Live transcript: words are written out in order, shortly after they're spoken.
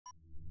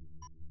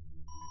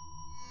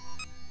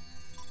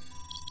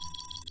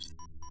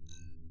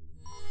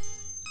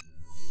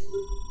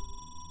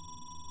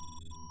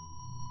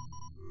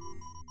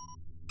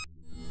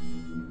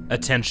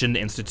Attention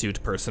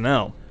Institute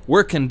personnel.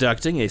 We're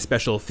conducting a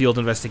special field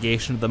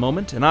investigation at the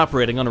moment and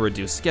operating on a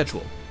reduced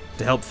schedule.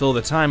 To help fill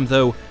the time,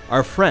 though,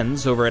 our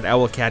friends over at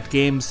Owlcat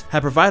Games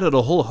have provided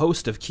a whole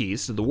host of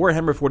keys to the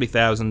Warhammer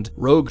 40,000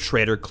 Rogue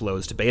Trader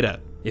closed beta.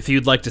 If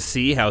you'd like to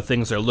see how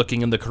things are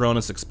looking in the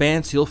Coronis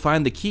Expanse, you'll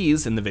find the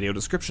keys in the video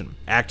description.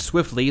 Act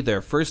swiftly,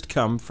 they're first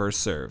come, first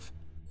serve.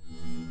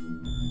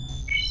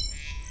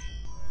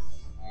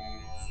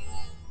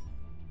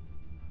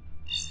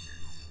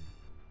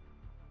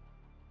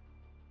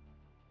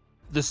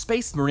 The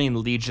Space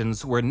Marine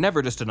Legions were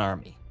never just an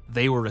army,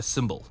 they were a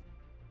symbol.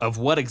 Of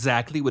what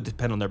exactly would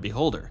depend on their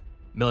beholder: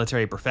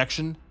 military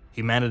perfection,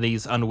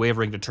 humanity's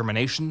unwavering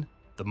determination,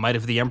 the might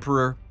of the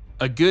Emperor.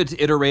 A good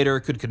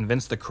iterator could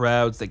convince the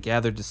crowds that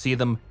gathered to see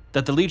them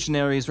that the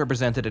legionaries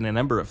represented in a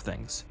number of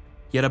things.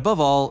 Yet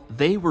above all,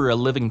 they were a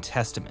living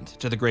testament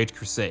to the Great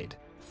Crusade,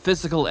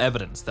 physical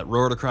evidence that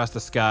roared across the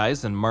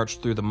skies and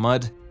marched through the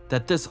mud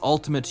that this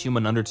ultimate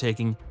human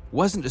undertaking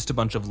wasn't just a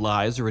bunch of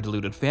lies or a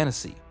deluded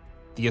fantasy.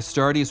 The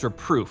Astartes were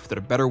proof that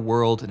a better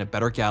world and a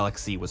better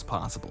galaxy was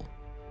possible.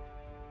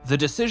 The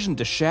decision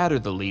to shatter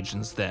the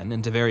legions then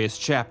into various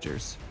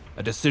chapters,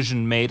 a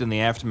decision made in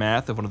the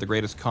aftermath of one of the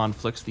greatest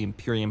conflicts the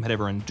Imperium had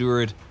ever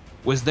endured,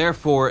 was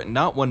therefore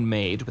not one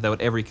made without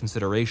every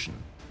consideration.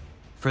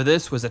 For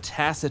this was a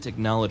tacit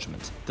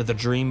acknowledgement that the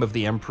dream of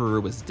the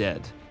Emperor was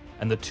dead,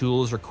 and the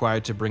tools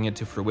required to bring it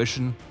to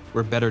fruition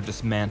were better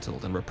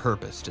dismantled and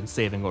repurposed in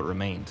saving what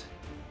remained.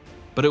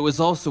 But it was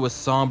also a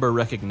somber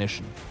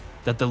recognition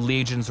that the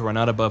legions were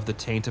not above the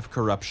taint of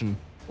corruption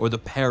or the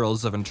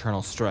perils of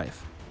internal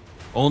strife.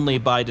 Only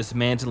by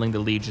dismantling the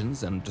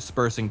legions and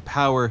dispersing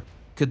power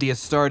could the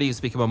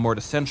Astartes become a more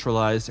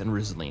decentralized and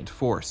resilient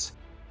force.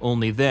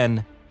 Only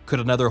then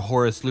could another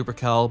Horus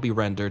Lupercal be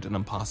rendered an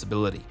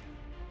impossibility.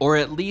 Or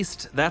at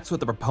least, that's what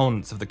the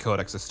proponents of the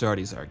Codex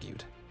Astartes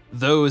argued.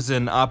 Those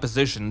in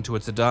opposition to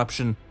its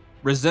adoption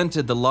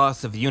resented the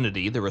loss of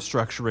unity the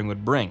restructuring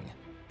would bring.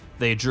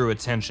 They drew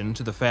attention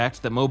to the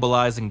fact that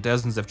mobilizing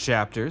dozens of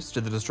chapters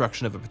to the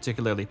destruction of a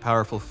particularly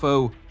powerful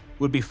foe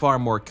would be far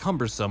more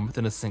cumbersome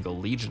than a single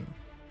legion.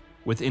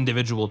 With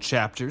individual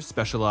chapters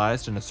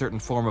specialized in a certain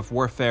form of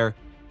warfare,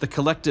 the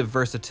collective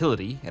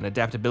versatility and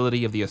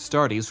adaptability of the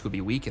Astartes would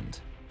be weakened.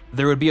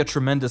 There would be a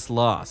tremendous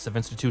loss of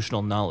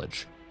institutional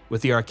knowledge,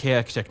 with the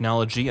archaic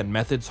technology and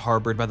methods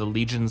harbored by the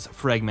legions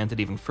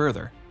fragmented even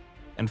further.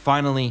 And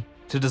finally,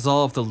 to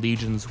dissolve the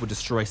legions would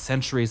destroy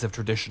centuries of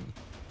tradition,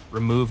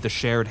 remove the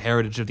shared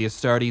heritage of the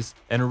Astartes,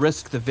 and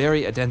risk the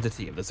very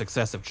identity of the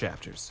successive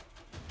chapters.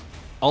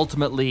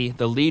 Ultimately,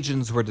 the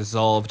legions were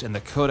dissolved and the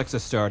Codex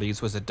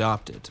Astartes was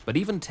adopted, but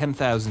even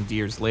 10,000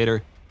 years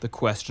later, the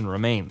question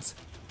remains: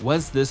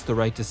 was this the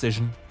right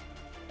decision?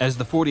 As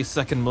the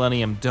 42nd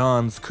millennium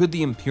dawns, could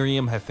the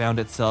Imperium have found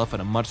itself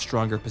in a much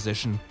stronger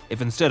position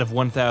if instead of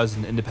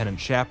 1,000 independent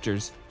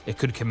chapters, it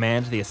could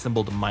command the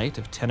assembled might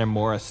of 10 or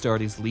more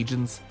Astartes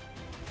legions?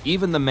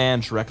 Even the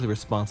man directly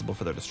responsible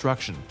for their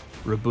destruction,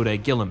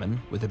 Guilliman,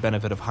 with the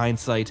benefit of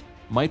hindsight,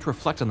 might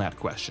reflect on that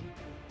question.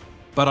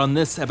 But on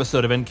this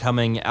episode of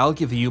Incoming, I'll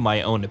give you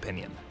my own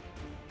opinion.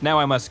 Now,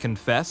 I must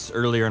confess,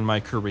 earlier in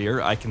my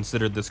career, I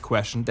considered this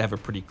question to have a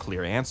pretty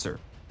clear answer.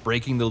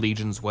 Breaking the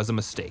legions was a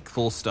mistake,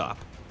 full stop.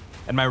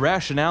 And my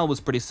rationale was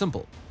pretty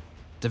simple.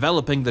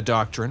 Developing the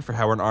doctrine for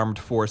how an armed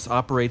force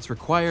operates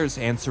requires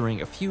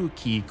answering a few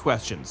key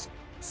questions,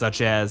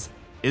 such as,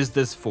 is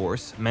this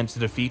force meant to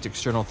defeat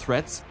external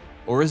threats,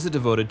 or is it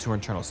devoted to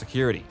internal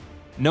security?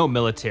 No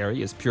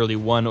military is purely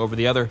one over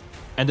the other,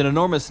 and an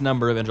enormous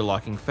number of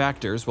interlocking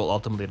factors will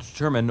ultimately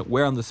determine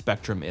where on the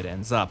spectrum it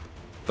ends up.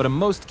 But in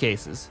most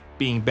cases,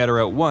 being better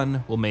at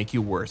one will make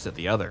you worse at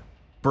the other.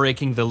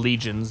 Breaking the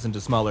legions into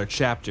smaller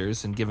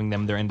chapters and giving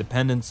them their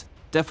independence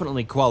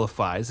definitely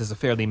qualifies as a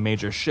fairly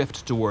major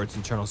shift towards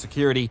internal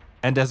security,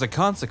 and as a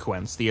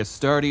consequence, the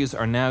Astartes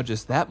are now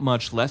just that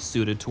much less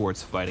suited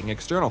towards fighting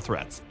external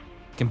threats.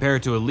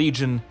 Compared to a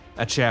legion,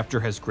 a chapter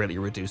has greatly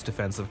reduced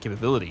defensive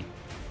capability.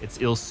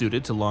 It's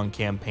ill-suited to long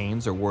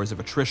campaigns or wars of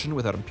attrition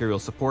without Imperial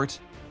support,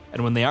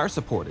 and when they are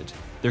supported,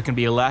 there can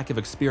be a lack of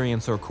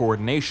experience or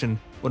coordination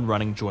when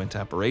running joint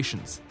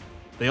operations.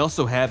 They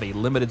also have a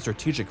limited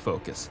strategic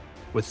focus,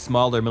 with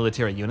smaller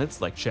military units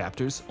like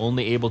chapters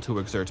only able to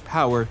exert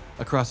power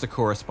across a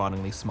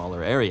correspondingly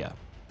smaller area.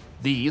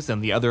 These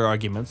and the other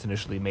arguments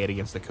initially made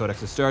against the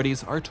Codex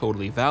Astartes are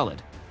totally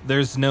valid.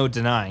 There's no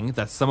denying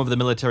that some of the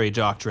military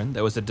doctrine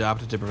that was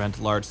adopted to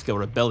prevent large-scale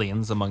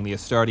rebellions among the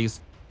Astartes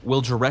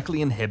will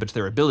directly inhibit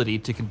their ability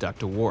to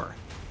conduct a war.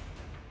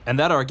 And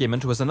that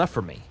argument was enough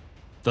for me.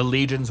 The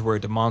legions were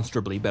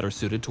demonstrably better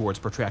suited towards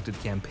protracted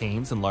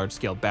campaigns and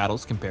large-scale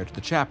battles compared to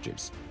the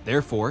chapters.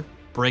 Therefore,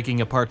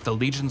 breaking apart the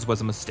legions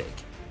was a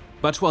mistake.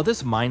 But while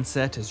this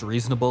mindset is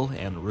reasonable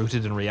and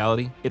rooted in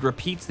reality, it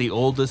repeats the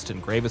oldest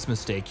and gravest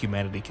mistake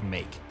humanity can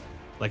make.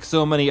 Like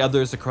so many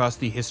others across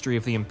the history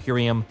of the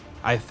Imperium,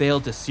 I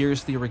failed to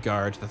seriously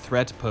regard the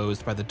threat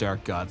posed by the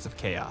Dark Gods of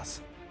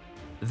Chaos.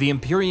 The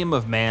Imperium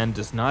of Man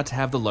does not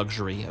have the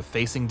luxury of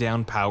facing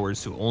down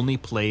powers who only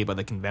play by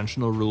the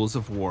conventional rules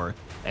of war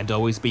and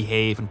always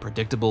behave in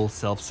predictable,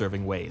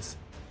 self-serving ways.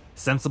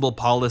 Sensible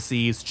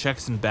policies,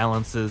 checks and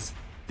balances,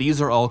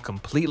 these are all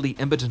completely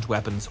impotent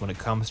weapons when it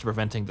comes to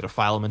preventing the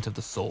defilement of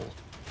the soul.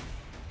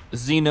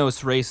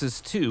 Xenos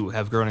races too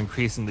have grown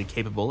increasingly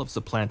capable of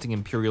supplanting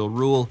Imperial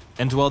rule,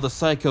 and while the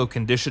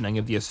psycho-conditioning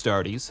of the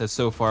Astartes has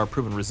so far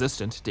proven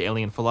resistant to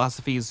alien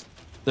philosophies,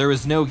 there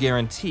is no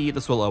guarantee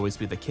this will always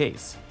be the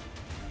case.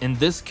 In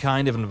this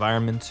kind of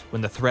environment,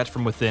 when the threat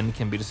from within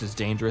can be just as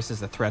dangerous as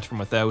the threat from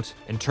without,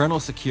 internal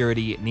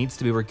security needs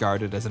to be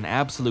regarded as an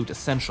absolute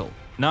essential,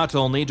 not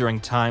only during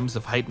times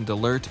of heightened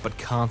alert, but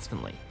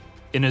constantly.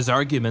 In his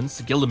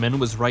arguments, Guilliman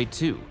was right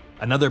too.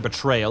 Another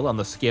betrayal on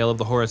the scale of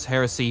the Horus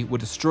Heresy would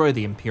destroy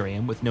the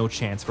Imperium with no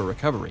chance for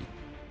recovery.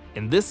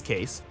 In this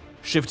case,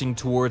 shifting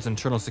towards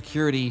internal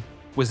security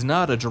was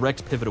not a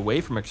direct pivot away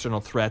from external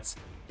threats,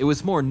 it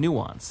was more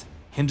nuance,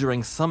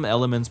 hindering some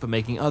elements but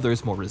making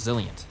others more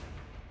resilient.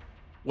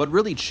 What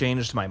really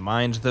changed my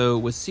mind, though,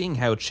 was seeing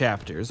how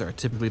chapters are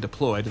typically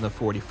deployed in the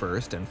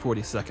 41st and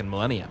 42nd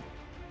millennia.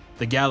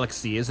 The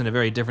galaxy is in a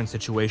very different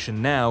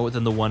situation now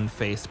than the one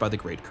faced by the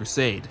Great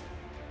Crusade.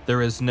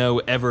 There is no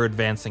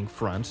ever-advancing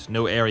front,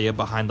 no area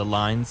behind the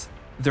lines.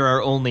 There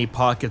are only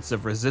pockets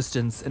of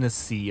resistance in a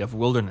sea of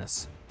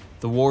wilderness.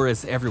 The war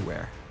is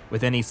everywhere,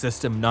 with any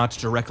system not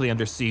directly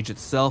under siege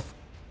itself,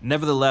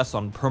 nevertheless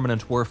on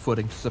permanent war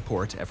footing to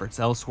support efforts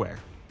elsewhere.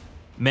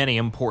 Many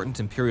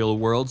important Imperial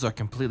worlds are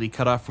completely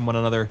cut off from one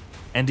another,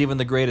 and even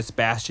the greatest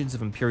bastions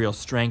of Imperial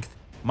strength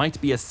might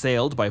be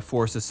assailed by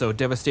forces so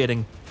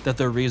devastating that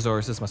their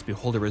resources must be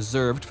wholly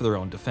reserved for their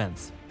own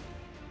defense.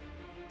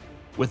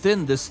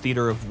 Within this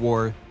theater of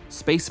war,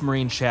 Space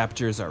Marine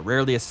chapters are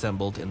rarely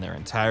assembled in their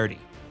entirety.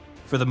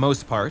 For the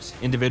most part,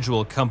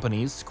 individual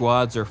companies,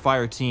 squads, or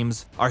fire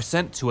teams are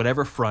sent to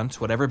whatever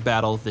front, whatever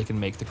battle they can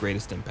make the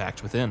greatest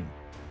impact within.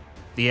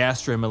 The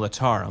Astra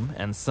Militarum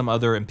and some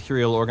other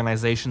Imperial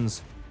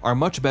organizations are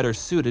much better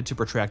suited to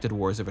protracted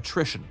wars of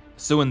attrition,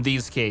 so in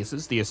these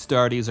cases the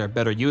Astartes are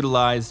better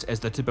utilized as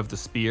the tip of the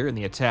spear in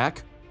the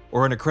attack,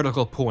 or in a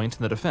critical point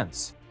in the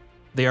defense.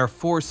 They are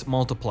force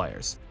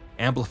multipliers,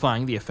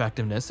 amplifying the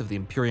effectiveness of the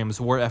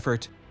Imperium's war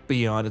effort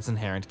beyond its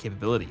inherent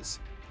capabilities.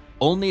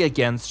 Only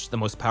against the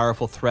most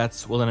powerful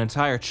threats will an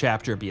entire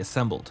chapter be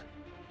assembled,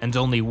 and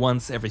only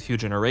once every few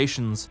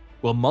generations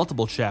will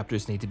multiple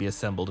chapters need to be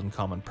assembled in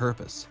common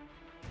purpose.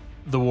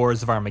 The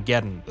Wars of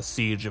Armageddon, the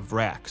Siege of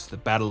Rax, the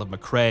Battle of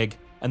Macragge,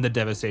 and the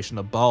devastation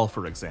of Baal,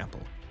 for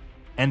example.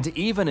 And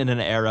even in an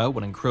era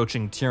when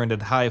encroaching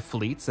Tyranid hive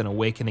fleets and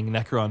awakening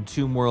Necron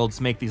tomb worlds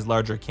make these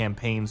larger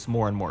campaigns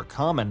more and more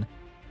common,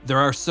 there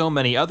are so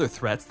many other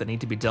threats that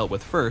need to be dealt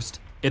with first,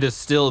 it is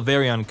still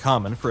very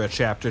uncommon for a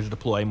chapter to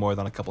deploy more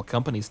than a couple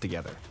companies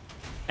together.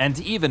 And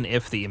even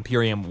if the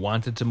Imperium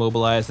wanted to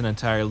mobilize an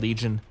entire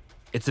legion,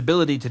 its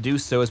ability to do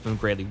so has been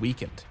greatly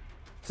weakened.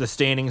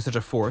 Sustaining such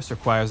a force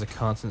requires a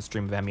constant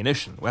stream of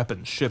ammunition,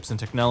 weapons, ships, and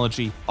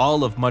technology,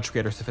 all of much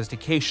greater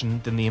sophistication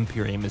than the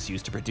Imperium is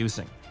used to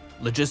producing.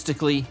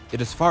 Logistically,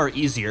 it is far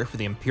easier for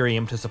the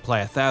Imperium to supply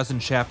 1,000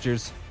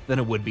 chapters than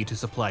it would be to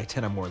supply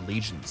 10 or more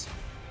legions.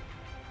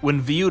 When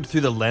viewed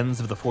through the lens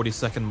of the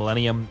 42nd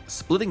millennium,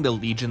 splitting the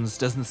legions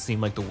doesn't seem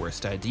like the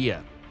worst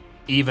idea.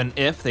 Even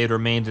if they had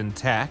remained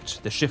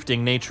intact, the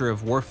shifting nature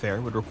of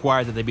warfare would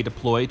require that they be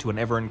deployed to an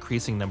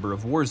ever-increasing number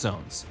of war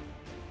zones.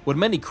 What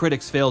many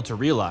critics failed to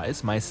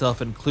realize,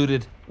 myself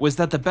included, was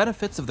that the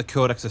benefits of the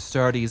Codex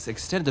Astartes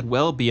extended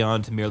well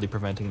beyond merely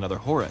preventing another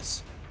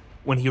Horus.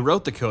 When he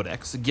wrote the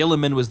Codex,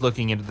 Guilliman was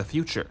looking into the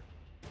future.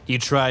 He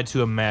tried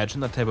to imagine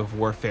the type of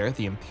warfare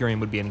the Imperium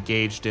would be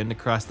engaged in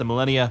across the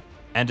millennia,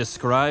 and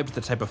described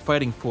the type of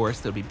fighting force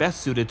that would be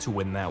best suited to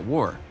win that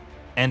war.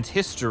 And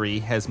history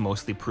has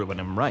mostly proven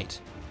him right.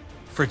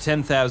 For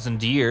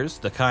 10,000 years,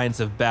 the kinds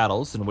of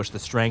battles in which the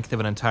strength of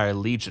an entire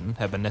legion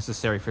have been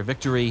necessary for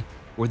victory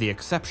were the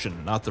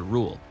exception, not the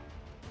rule.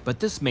 But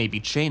this may be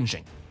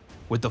changing.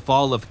 With the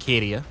fall of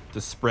Cadia,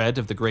 the spread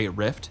of the Great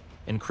Rift,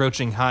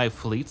 encroaching hive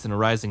fleets and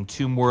rising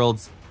tomb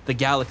worlds, the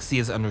galaxy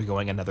is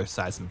undergoing another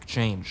seismic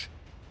change.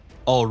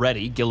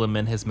 Already,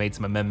 Guilliman has made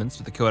some amendments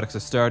to the Codex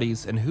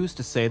Astartes, and who's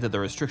to say that the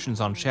restrictions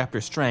on chapter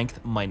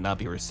strength might not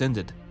be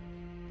rescinded?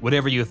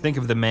 Whatever you think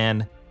of the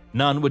man,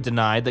 none would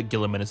deny that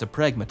Guilliman is a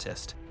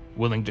pragmatist,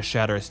 willing to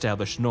shatter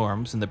established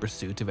norms in the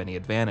pursuit of any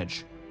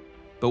advantage.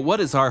 But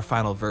what is our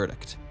final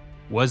verdict?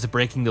 Was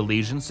breaking the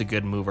legions a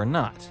good move or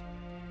not?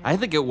 I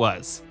think it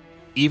was.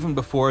 Even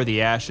before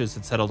the ashes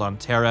had settled on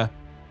Terra,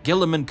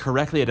 Guilliman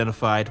correctly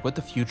identified what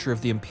the future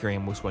of the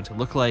Imperium was going to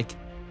look like,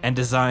 and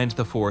designed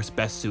the force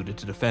best suited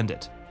to defend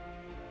it.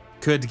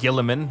 Could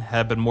Guilliman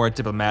have been more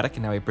diplomatic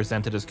in how he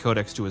presented his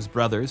codex to his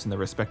brothers in their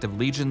respective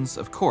legions?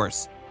 Of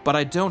course, but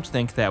I don't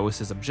think that was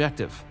his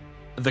objective.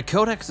 The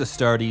Codex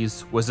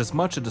Astartes was as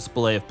much a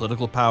display of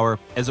political power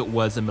as it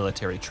was a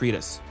military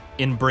treatise.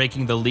 In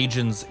breaking the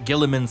legions,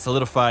 Guilliman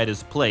solidified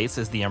his place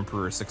as the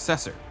Emperor's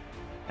successor.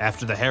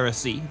 After the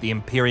heresy, the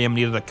Imperium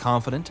needed a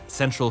confident,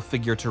 central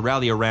figure to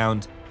rally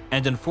around,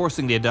 and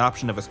enforcing the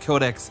adoption of his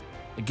codex,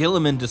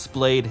 Guilliman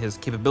displayed his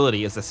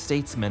capability as a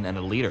statesman and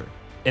a leader.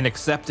 In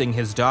accepting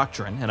his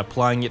doctrine and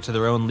applying it to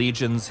their own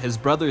legions, his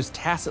brothers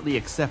tacitly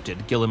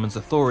accepted Guilliman's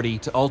authority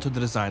to alter the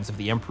designs of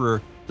the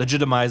Emperor,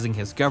 legitimizing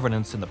his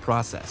governance in the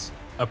process.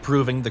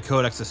 Approving the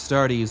Codex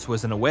Astartes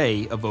was in a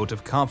way a vote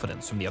of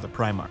confidence from the other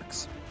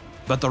Primarchs.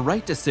 But the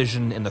right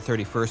decision in the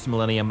 31st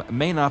millennium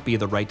may not be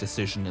the right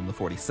decision in the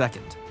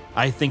 42nd.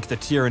 I think the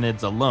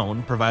Tyranids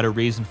alone provide a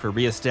reason for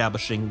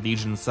re-establishing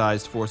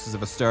legion-sized forces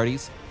of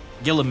Astartes.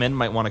 Guilliman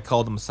might want to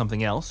call them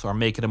something else, or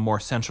make it a more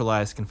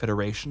centralized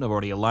confederation of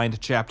already aligned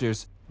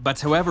chapters,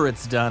 but however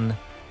it's done,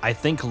 I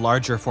think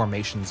larger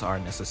formations are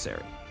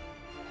necessary.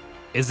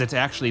 Is it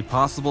actually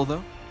possible,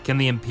 though? Can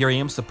the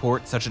Imperium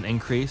support such an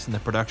increase in the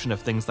production of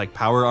things like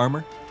power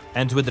armor?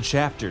 And would the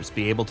chapters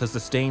be able to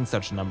sustain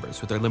such numbers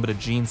with their limited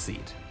gene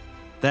seed?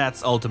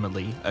 That's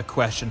ultimately a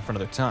question for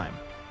another time.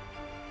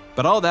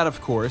 But all that,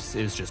 of course,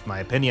 is just my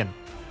opinion.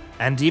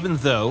 And even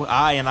though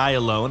I and I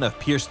alone have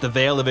pierced the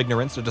veil of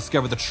ignorance to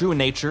discover the true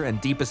nature and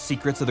deepest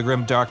secrets of the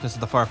grim darkness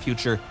of the far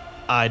future,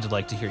 I'd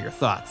like to hear your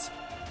thoughts.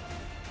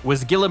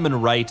 Was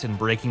Guilliman right in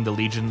breaking the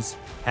legions?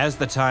 Has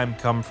the time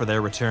come for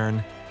their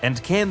return?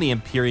 And can the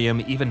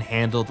Imperium even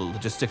handle the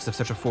logistics of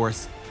such a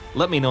force?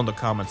 Let me know in the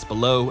comments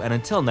below, and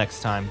until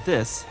next time,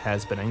 this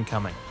has been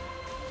Incoming.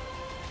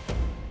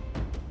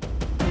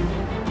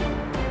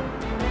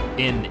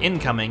 In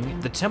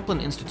Incoming, the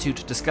Templin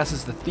Institute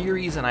discusses the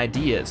theories and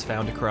ideas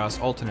found across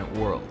alternate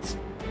worlds.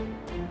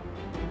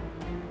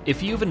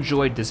 If you've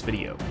enjoyed this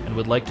video and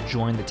would like to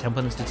join the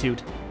Templin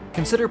Institute,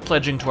 consider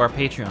pledging to our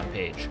Patreon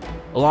page.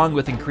 Along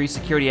with increased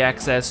security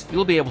access,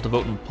 you'll be able to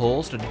vote in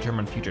polls to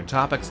determine future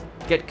topics,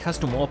 get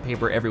custom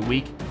wallpaper every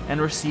week,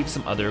 and receive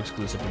some other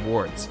exclusive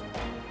rewards.